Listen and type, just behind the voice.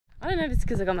don't know if it's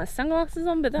because I got my sunglasses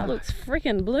on, but that looks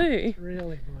freaking blue.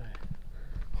 Really blue.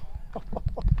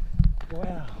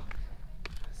 Wow.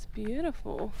 It's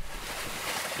beautiful.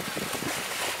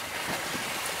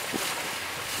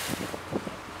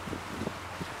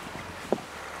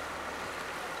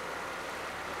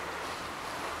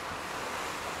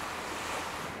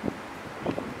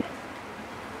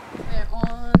 We're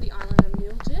on the island of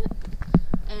Mljet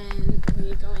and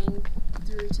we're going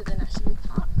through to the national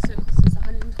park. So it costs us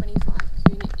 125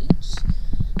 kuna each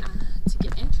to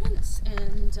get entrance,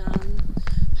 and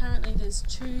apparently there's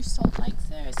 2 salt lakes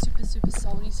there. It's super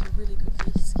salty, so really good for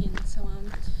your skin. So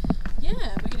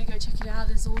yeah, we're gonna go check it out.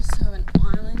 There's also an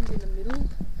island in the middle.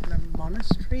 And a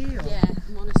monastery? Or? Yeah,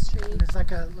 a monastery. And there's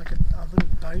like a little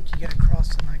boat you get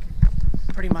across, and like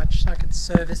pretty much like it's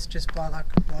serviced just by like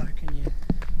a bloke, and you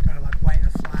gotta like wave a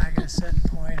flag at a certain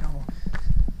point, or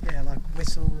yeah, like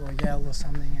whistle or yell or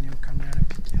something, and he'll come around and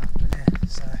pick you up. But yeah,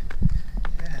 so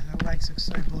yeah, the lakes look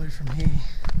so blue from here.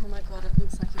 Oh my god, it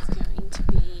looks like it's going to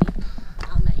be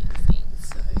amazing.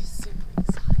 So super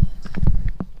excited.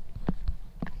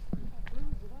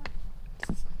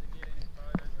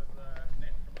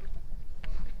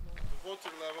 The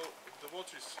water level, the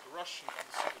water is rushing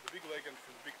from the big lake and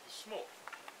from the big to small.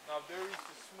 Now there is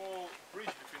a small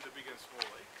bridge between the big and small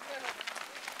lake.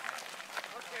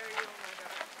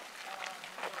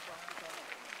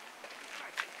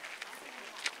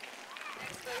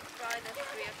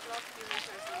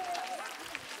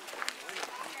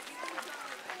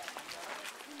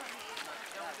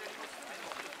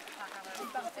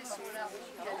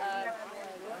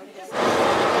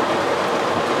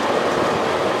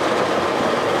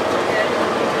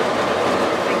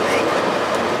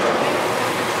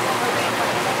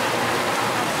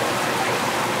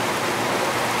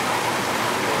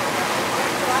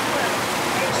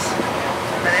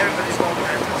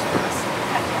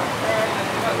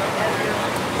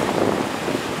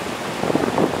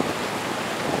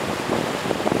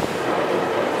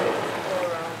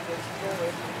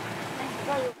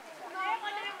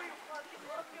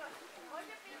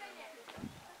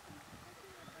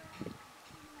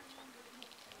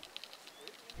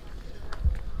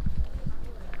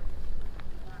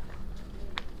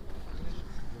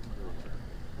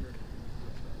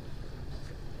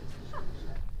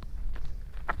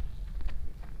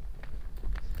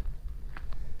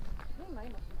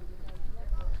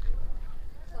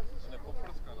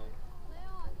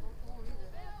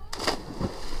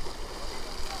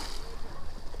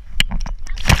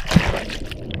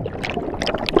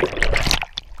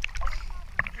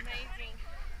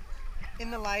 In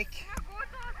the lake,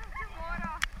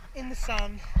 in the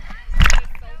sun,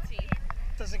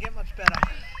 doesn't get much better.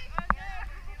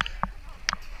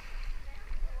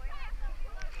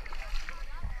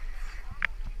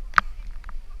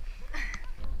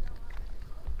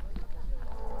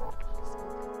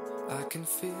 I can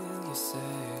feel you say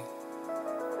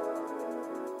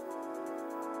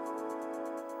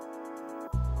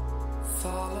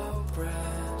follow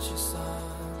branches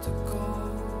on the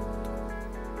gold.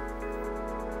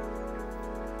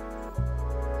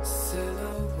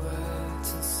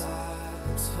 Silhouettes and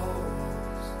silence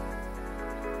holds.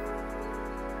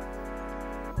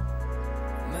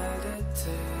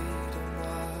 Meditate on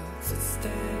what's at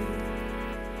stake.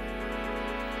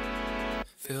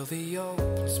 Feel the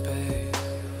open space.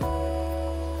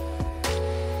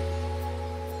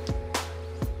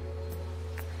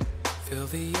 Feel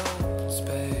the open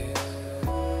space.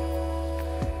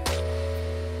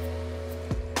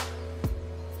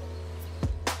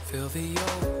 Feel the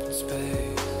open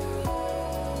space.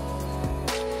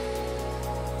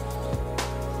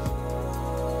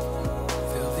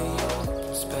 Feel the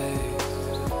open space.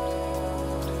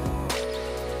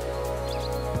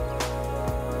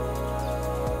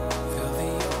 Feel the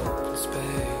open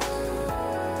space.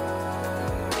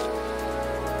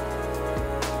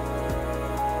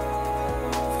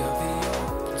 Feel the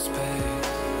open space.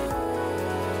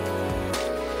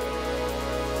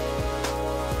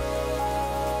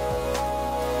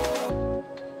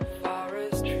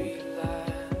 Forest tree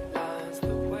line lines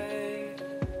the way.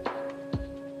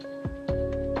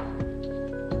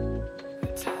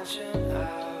 Attention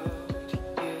out,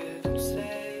 hear them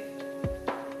say.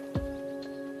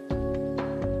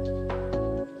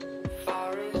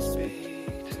 Forest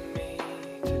speak to me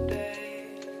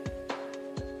today.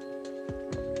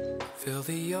 Feel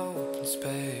the open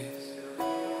space.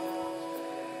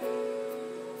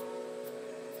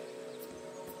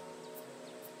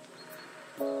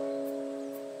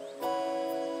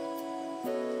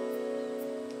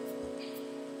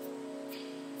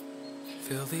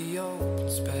 Feel the open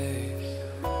space.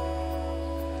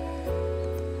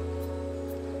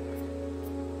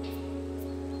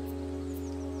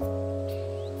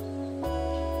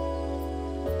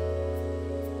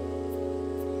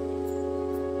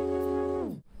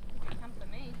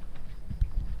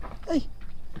 Hey.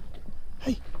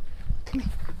 Hey. Come here.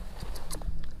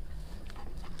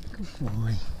 Good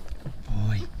boy. Good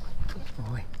boy. Good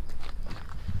boy.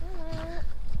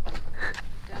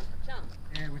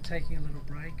 Yeah, we're taking a little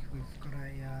break. We've got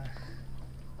a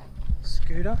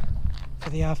scooter for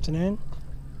the afternoon.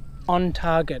 On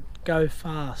target, go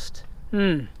fast.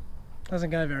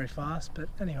 Doesn't go very fast, but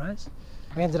anyways.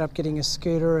 We ended up getting a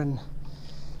scooter and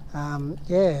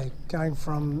yeah, going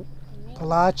from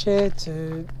Placa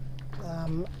to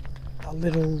a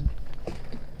little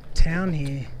town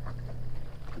here.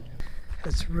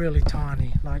 It's really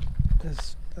tiny. Like I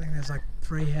think there's like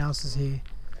 3 houses here.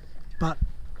 But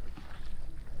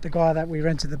the guy that we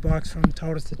rented the bikes from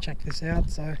told us to check this out,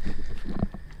 so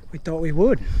we thought we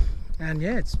would. And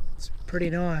yeah, it's pretty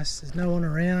nice. There's no one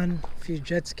around, a few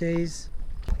jet skis.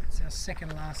 It's our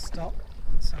second last stop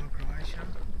on the side of Croatia.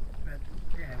 But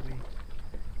yeah, we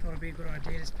thought it'd be a good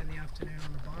idea to spend the afternoon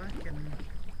on the bike and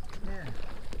yeah,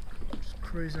 just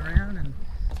cruise around and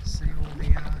see all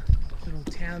the little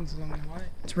towns along the way.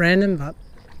 It's random, but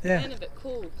yeah. Random but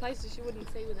cool. Places you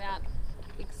wouldn't see without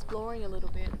exploring a little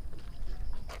bit.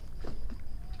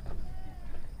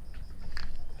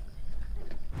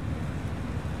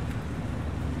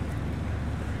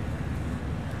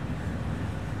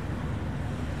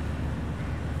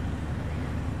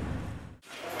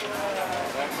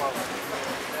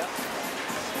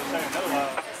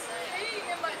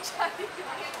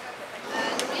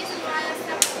 The reason why I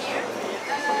stopped here is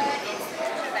to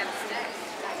Wednesday.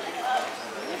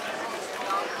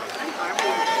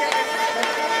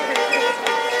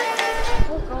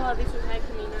 Oh god, this is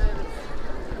making me nervous.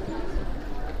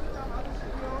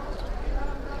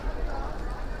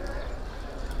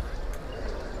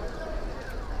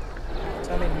 It's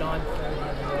only 9:30 in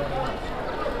the morning.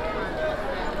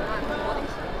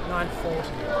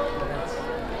 9:40. That's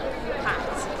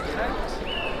packed.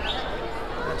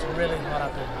 That's really hot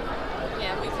up here.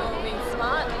 Yeah, we thought we'd be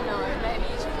smart. No, maybe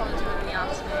you should probably do it in the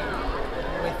afternoon.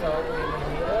 We thought we would be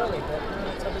here early, but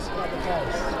that's obviously not the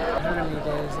case. How many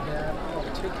days? About what,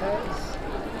 2 k's?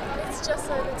 It's just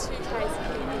over 2 k's of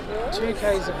heated walls. 2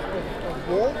 k's of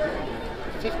wall,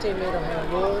 15 metre high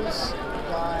walls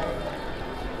by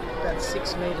about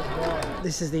 6 metres wide.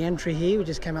 This is the entry here. We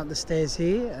just came up the stairs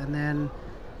here, and then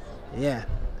yeah,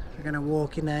 we're going to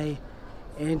walk in a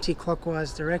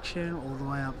anti-clockwise direction all the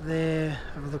way up there.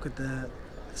 Have a look at the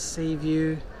sea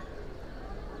view,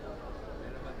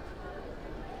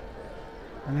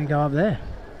 and then go up there.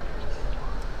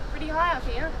 Pretty high up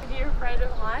here. If you're afraid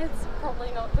of heights,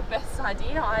 probably not the best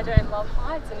idea. I don't love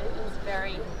heights and it is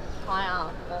very high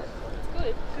up, but it's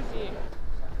good. Good view.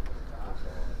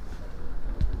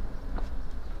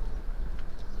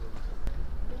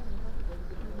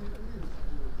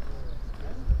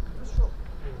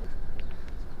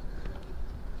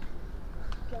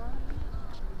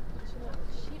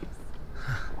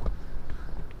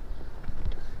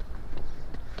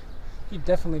 You'd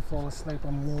definitely fall asleep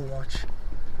on wall watch.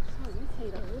 Thank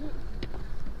you.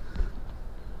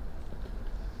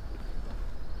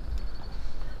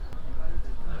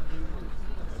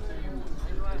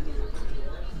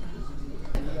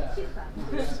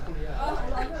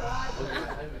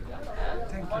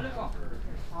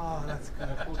 Oh, that's good.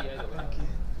 Thank you. Thank you.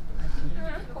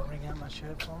 Bring out my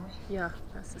shirt for me. Yeah,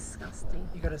 that's disgusting.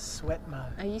 You got a sweat mo.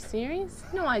 Are you serious?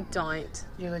 No, I don't.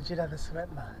 You legit have a sweat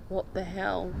mo. What the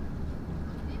hell?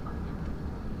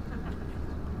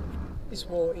 This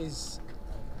wall is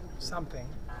something.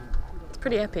 It's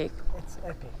pretty epic. It's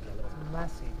epic. It's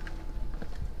massive.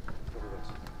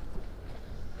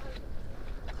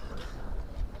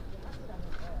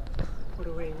 What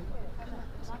are we?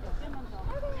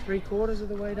 3/4 of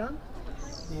the way done.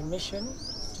 The admission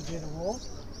to do the wall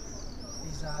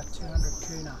is 200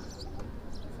 kuna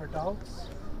for adults.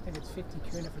 I think it's 50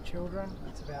 kuna for children.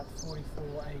 It's about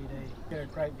 44 AED. Get a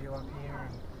great view up here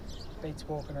and beats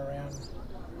walking around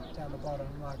down the bottom.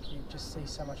 Like you just see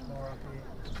so much more up here.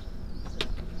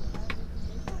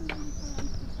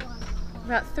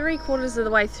 About 3/4 of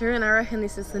the way through, and I reckon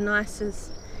this is the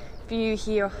nicest view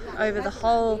here over the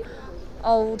whole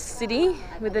old city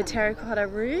with the terracotta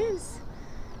roofs.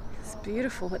 It's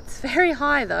beautiful. It's very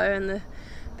high though, and the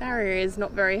barrier is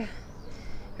not very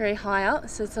high up,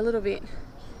 so it's a little bit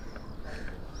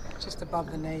Just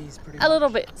above the knees, pretty a much. little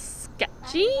bit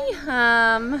sketchy,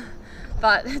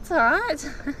 but it's all right.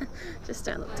 Just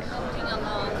don't look down. Walking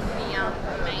along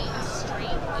the main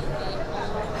street of the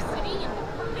old city in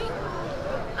Dubrovnik.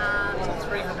 It's a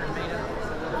 300 metre.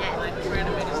 Yeah, Like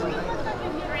 300 metres away.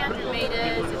 300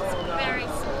 metres. It's very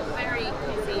small, very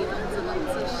busy.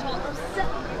 Lots of shops,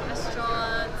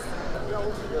 restaurants.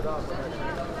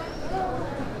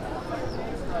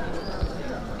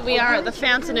 We are at the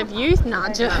Fountain of Youth.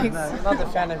 Nah, jokes. No, not the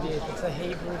Fountain of Youth. It's a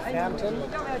Hebrew fountain,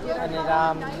 and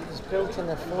it was built in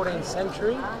the 14th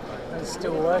century and it's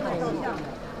still working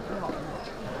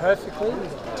perfectly.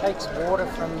 It takes water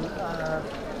from a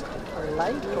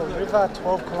lake or river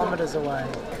 12 kilometres away.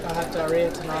 I have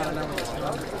diarrhea tonight, I know what it's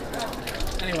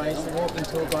from. Anyways, the walking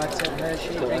tour guide said her,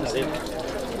 she drinks it.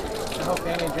 The whole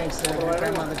family drinks it, her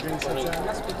grandmother drinks it, so it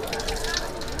must be good.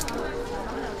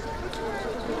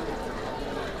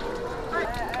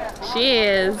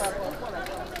 Cheers.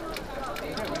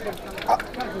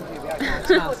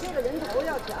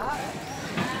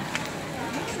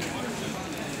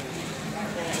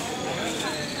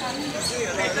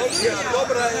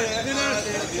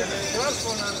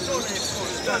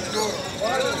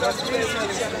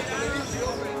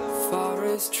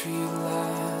 Forest tree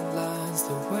line lines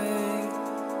the way.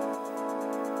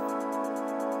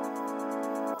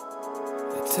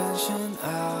 Attention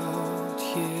out,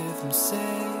 hear them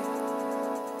say.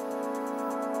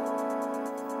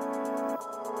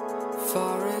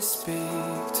 Forest,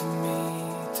 speak to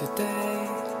me today.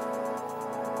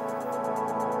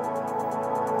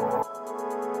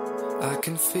 I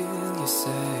can feel you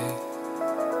say.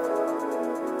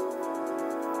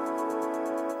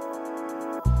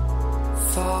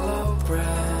 Follow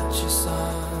branches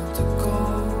on